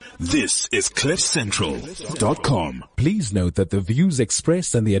This is CliffCentral.com. Please note that the views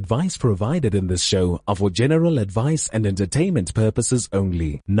expressed and the advice provided in this show are for general advice and entertainment purposes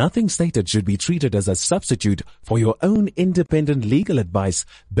only. Nothing stated should be treated as a substitute for your own independent legal advice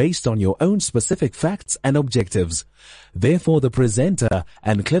based on your own specific facts and objectives. Therefore, the presenter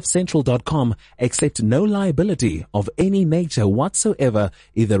and CliffCentral.com accept no liability of any nature whatsoever,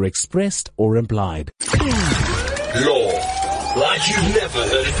 either expressed or implied. Law, like you've never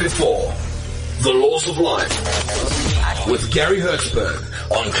heard it before. The Laws of Life with Gary Hertzberg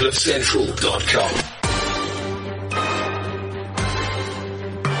on CliffCentral.com.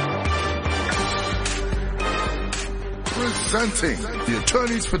 Presenting the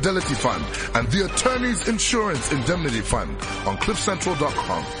Attorneys Fidelity Fund and the Attorneys Insurance Indemnity Fund on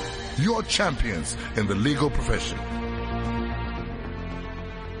CliffCentral.com. Your champions in the legal profession.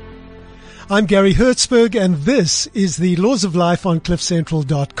 I'm Gary Hertzberg, and this is the Laws of Life on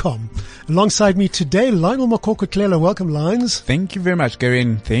CliffCentral.com. Alongside me today, Lionel Makoko-Tlela. Welcome, Lions. Thank you very much, Gary,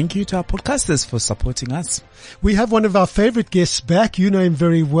 and thank you to our podcasters for supporting us. We have one of our favorite guests back. You know him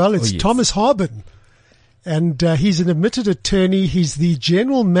very well. It's Thomas Harban, and he's an admitted attorney. He's the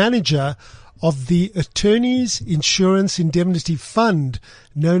general manager of the Attorneys Insurance Indemnity Fund,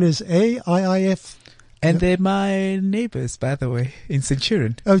 known as AIIF. And they're my neighbors, by the way, in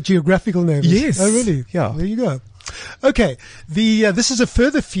Centurion. Oh, geographical neighbors. Yes. Oh, really? Yeah. There you go. Okay. This is a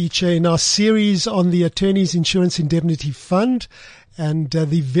further feature in our series on the Attorneys Insurance Indemnity Fund. And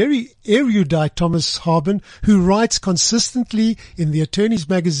the very erudite Thomas Harban, who writes consistently in the Attorneys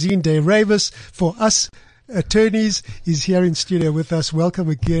magazine, De Revis, for us attorneys, is here in studio with us. Welcome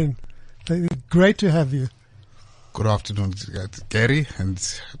again. Great to have you. Good afternoon, Gary, and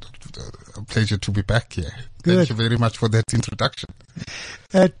a pleasure to be back here. Good. Thank you very much for that introduction.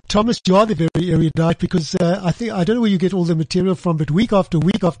 Thomas, you are the very erudite because I don't know where you get all the material from, but week after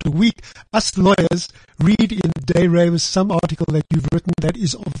week after week, us lawyers read in De Revis some article that you've written that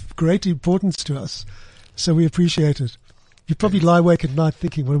is of great importance to us. So we appreciate it. You probably lie awake at night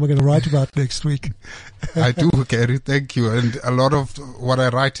thinking, what am I going to write about next week? I do, Gary. Thank you. And a lot of what I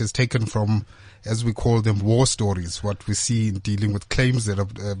write is taken from, as we call them, war stories, what we see in dealing with claims that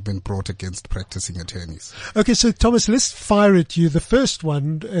have been brought against practicing attorneys. Okay, so Thomas, let's fire at you. The first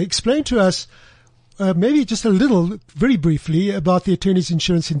one, explain to us maybe just a little, very briefly, about the Attorneys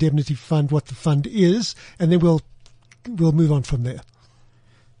Insurance Indemnity Fund, what the fund is, and then we'll move on from there.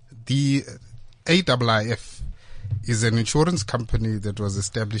 The AIIF is an insurance company that was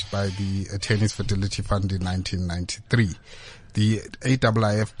established by the Attorneys Fidelity Fund in 1993. The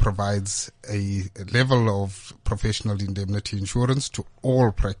AIIF provides a level of professional indemnity insurance to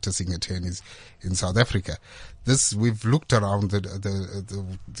all practicing attorneys in South Africa. We've looked around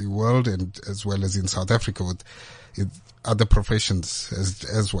the world and as well as in South Africa with other professions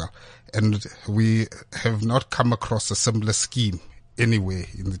as well. And we have not come across a similar scheme anywhere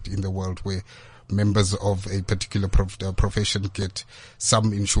in the world where members of a particular profession get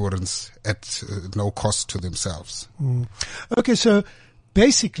some insurance at no cost to themselves. Mm. Okay, so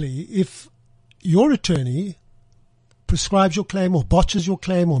basically, if your attorney prescribes your claim or botches your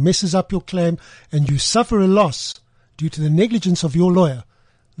claim or messes up your claim and you suffer a loss due to the negligence of your lawyer,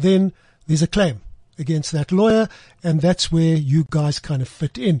 then there's a claim against that lawyer, and that's where you guys kind of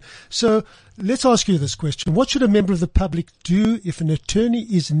fit in. So let's ask you this question. What should a member of the public do if an attorney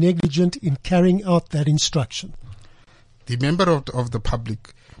is negligent in carrying out that instruction? The member of the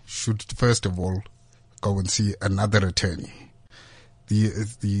public should first of all go and see another attorney.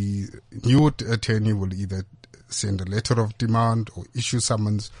 The new attorney will either send a letter of demand or issue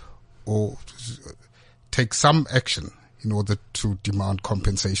summons or take some action in order to demand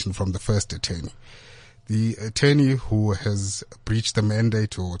compensation from the first attorney. The attorney who has breached the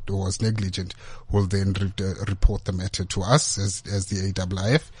mandate or was negligent will then report the matter to us as the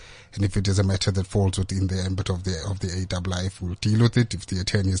AIIF. And if it is a matter that falls within the ambit of the AIIF, we'll deal with it. If the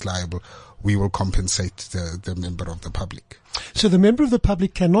attorney is liable, we will compensate the member of the public. So the member of the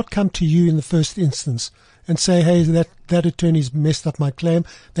public cannot come to you in the first instance and say, hey, that attorney's messed up my claim.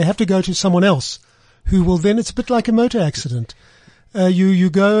 They have to go to someone else who will then, it's a bit like a motor accident. You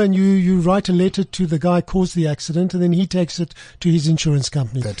go and you write a letter to the guy who caused the accident, and then he takes it to his insurance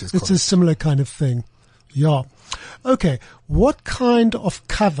company. That is correct. It's a similar kind of thing. Yeah. Okay. What kind of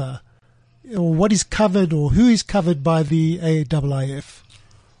cover, or what is covered, or who is covered by the AIIF?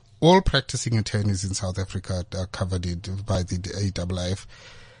 All practicing attorneys in South Africa are covered by the AIIF.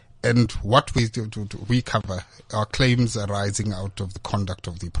 And what we cover are claims arising out of the conduct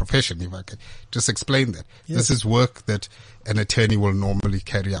of the profession, if I can just explain that. Yes. This is work that an attorney will normally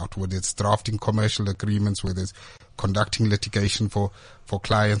carry out, whether it's drafting commercial agreements, whether it's conducting litigation for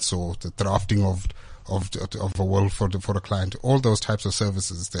clients, or the drafting of a will for a client. All those types of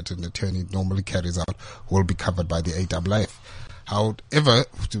services that an attorney normally carries out will be covered by the AIIF. However,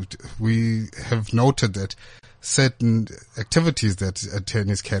 we have noted that certain activities that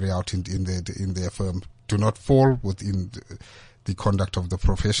attorneys carry out in their firm do not fall within the conduct of the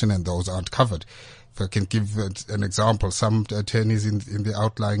profession, and those aren't covered. If I can give an example, some attorneys in the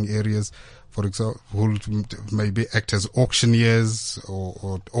outlying areas, for example, who maybe act as auctioneers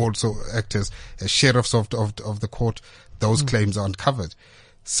or also act as sheriffs of the court, those claims aren't covered.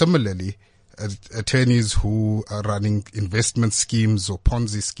 Similarly, attorneys who are running investment schemes or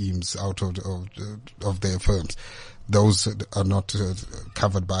Ponzi schemes out of their firms, those are not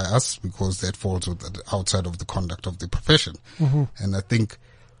covered by us, because that falls outside of the conduct of the profession. Mm-hmm. And I think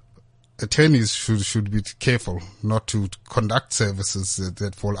attorneys should be careful not to conduct services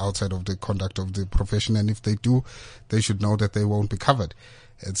that fall outside of the conduct of the profession. And if they do, they should know that they won't be covered.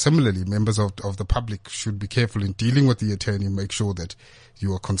 And similarly, members of the public should be careful in dealing with the attorney. Make sure that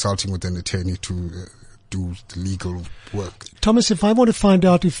you are consulting with an attorney to do the legal work. Thomas, if I want to find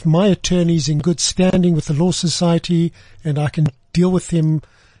out if my attorney is in good standing with the Law Society and I can deal with him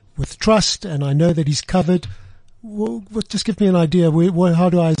with trust and I know that he's covered, well, just give me an idea. How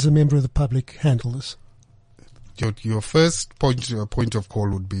do I, as a member of the public, handle this? Your first point of call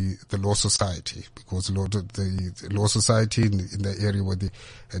would be the Law Society, because the Law Society in the area where the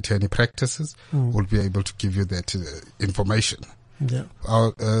attorney practices will be able to give you that information. Yeah.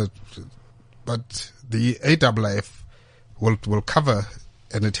 But the AIIF will cover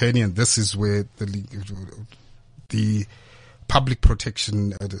an attorney, and this is where the public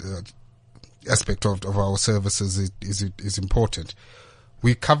protection aspect of our services is important.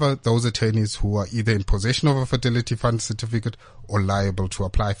 We cover those attorneys who are either in possession of a fidelity fund certificate or liable to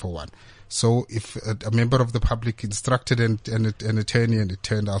apply for one. So if a member of the public instructed an attorney and it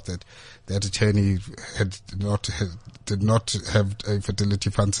turned out that that attorney did not have a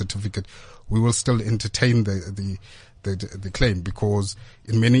fidelity fund certificate, we will still entertain the claim, because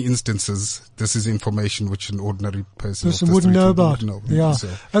in many instances this is information which an ordinary person wouldn't know about. Yeah.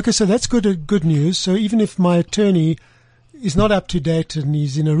 So. Okay, so that's good news. So even if my attorney is not up to date and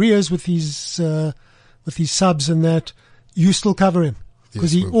he's in arrears with his subs and that, you still cover him,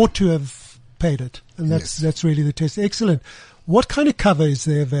 because he ought to have paid it, and that's really the test. Excellent. What kind of cover is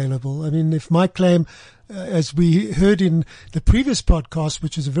there available? I mean, if my claim, as we heard in the previous podcast,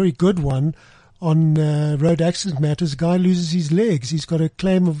 which is a very good one on road accident matters, a guy loses his legs. He's got a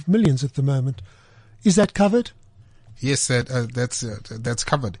claim of millions at the moment. Is that covered? Yes, that's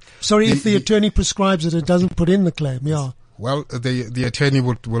covered. Sorry, if the attorney prescribes it, it doesn't put in the claim. Yeah. Well, the attorney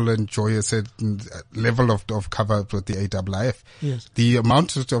will enjoy a certain level of cover with the AIIF. Yes. The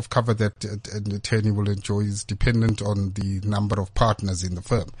amount of cover that an attorney will enjoy is dependent on the number of partners in the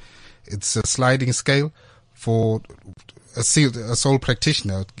firm. It's a sliding scale. For a sole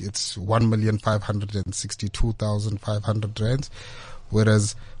practitioner, it's 1,562,500 rands,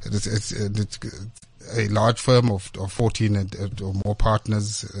 whereas it's a large firm of 14 or more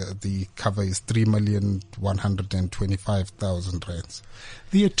partners, the cover is 3,125,000 rands.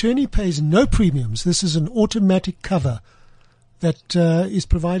 The attorney pays no premiums. This is an automatic cover that is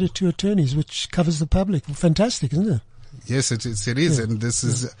provided to attorneys, which covers the public. Fantastic, isn't it? Yes, it is, yeah. And this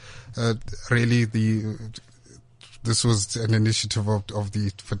is really this was an initiative of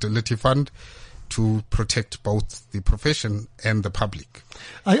the Fidelity Fund to protect both the profession and the public.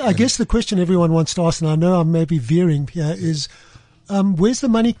 I guess the question everyone wants to ask, and I know I'm maybe veering here, is where's the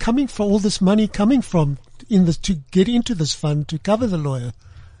money coming from? All this money coming from to get into this fund to cover the lawyer?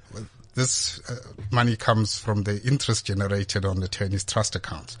 Well, this money comes from the interest generated on attorneys' trust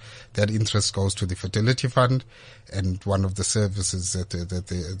accounts. That interest goes to the Fidelity Fund, and one of the services that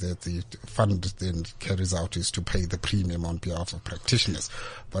the fund then carries out is to pay the premium on behalf of practitioners.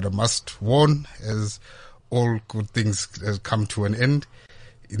 But I must warn, as all good things come to an end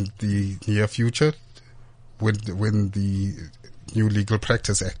in the near future, when the new Legal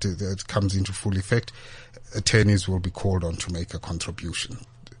Practice Act comes into full effect, attorneys will be called on to make a contribution.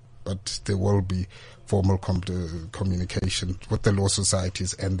 But there will be formal communication with the law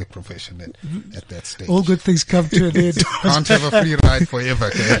societies and the profession at that stage. All good things come to an end. Can't have a free ride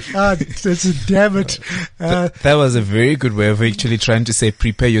forever. Damn it. That was a very good way of actually trying to say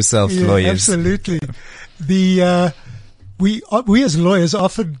prepare yourself, lawyers. Absolutely. We as lawyers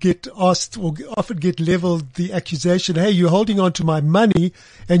often get asked or often get leveled the accusation, hey, you're holding on to my money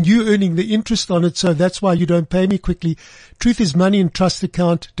and you earning the interest on it, so that's why you don't pay me quickly. Truth is, money in trust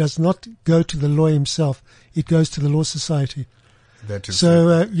account does not go to the lawyer himself. It goes to the law society. That is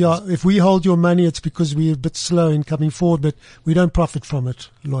so, if we hold your money, it's because we're a bit slow in coming forward, but we don't profit from it,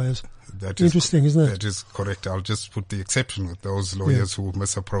 lawyers. That is interesting, isn't it? That is correct. I'll just put the exception with those lawyers who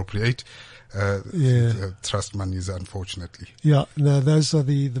misappropriate trust monies, unfortunately. Yeah, no, those are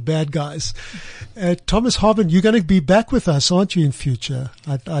the bad guys. Thomas Harban, you're going to be back with us, aren't you, in future?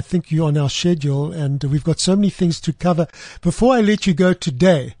 I think you're on our schedule, and we've got so many things to cover. Before I let you go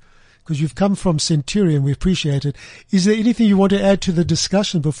today, because you've come from Centurion, we appreciate it, is there anything you want to add to the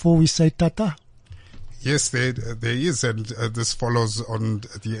discussion before we say tata? Yes, there is, and this follows on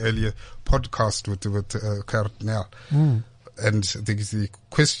the earlier podcast with Cardinal. And the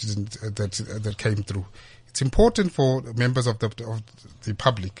question that came through. It's important for members of the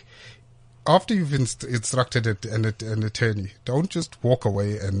public, after you've instructed an attorney, don't just walk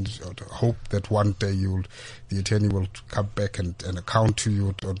away and hope that one day the attorney will come back and account to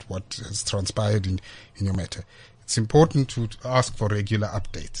you on what has transpired in your matter. It's important to ask for regular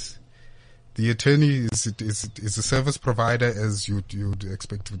updates. The attorney is a service provider as you'd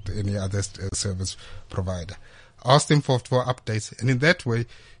expect with any other service provider. Ask them for updates, and in that way,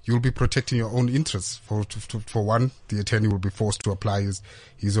 you'll be protecting your own interests. For one, the attorney will be forced to apply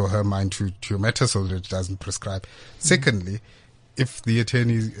his or her mind to your matter so that it doesn't prescribe. Secondly, if the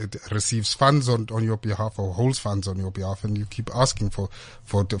attorney receives funds on your behalf or holds funds on your behalf, and you keep asking for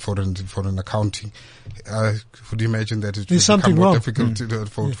an accounting, would you imagine that it will become more difficult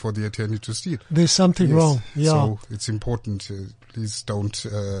for the attorney to steal? There's something wrong. Yeah. So it's important. Please don't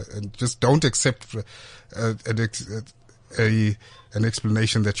accept an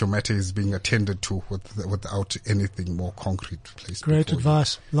explanation that your matter is being attended to without anything more concrete placed. Great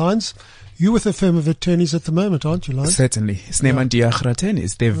advice. Lines, you're with a firm of attorneys at the moment, aren't you, Lines? Certainly. Sneman Diakhra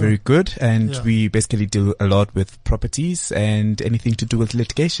attorneys. They're very good, and we basically do a lot with properties and anything to do with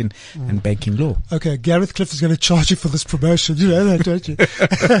litigation and banking law. Okay, Gareth Cliff is going to charge you for this promotion. You know that, don't you?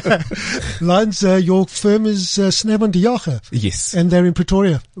 Lines, your firm is Sneman Diakhra. Yes. And they're in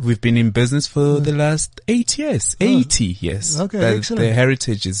Pretoria. We've been in business for the last 8 years. 80 years. Okay, excellent. The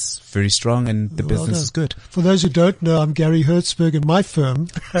heritage is very strong and the business is good. For those who don't know, I'm Gary Hertzberg, and my firm,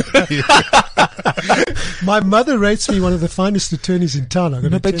 my mother rates me one of the finest attorneys in town.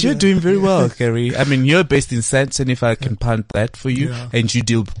 But you're doing very well, Gary. I mean, you're based in Sandton, if I can punt that for you, and you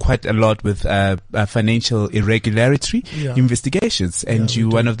deal quite a lot with financial irregularity investigations, and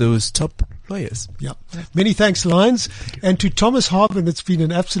you're one of those top lawyers. Yeah. Many thanks, Lines. And to Thomas Harban, it's been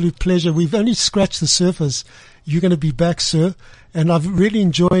an absolute pleasure. We've only scratched the surface. You're going to be back, sir. And I'm really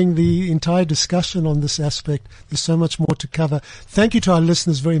enjoying the entire discussion on this aspect. There's so much more to cover. Thank you to our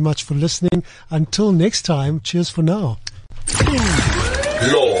listeners very much for listening. Until next time, cheers for now.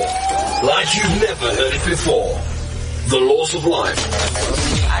 Law, like you've never heard it before. The Laws of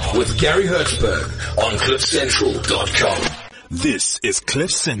Life. With Gary Hertzberg on CliffCentral.com. This is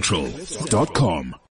CliffCentral.com.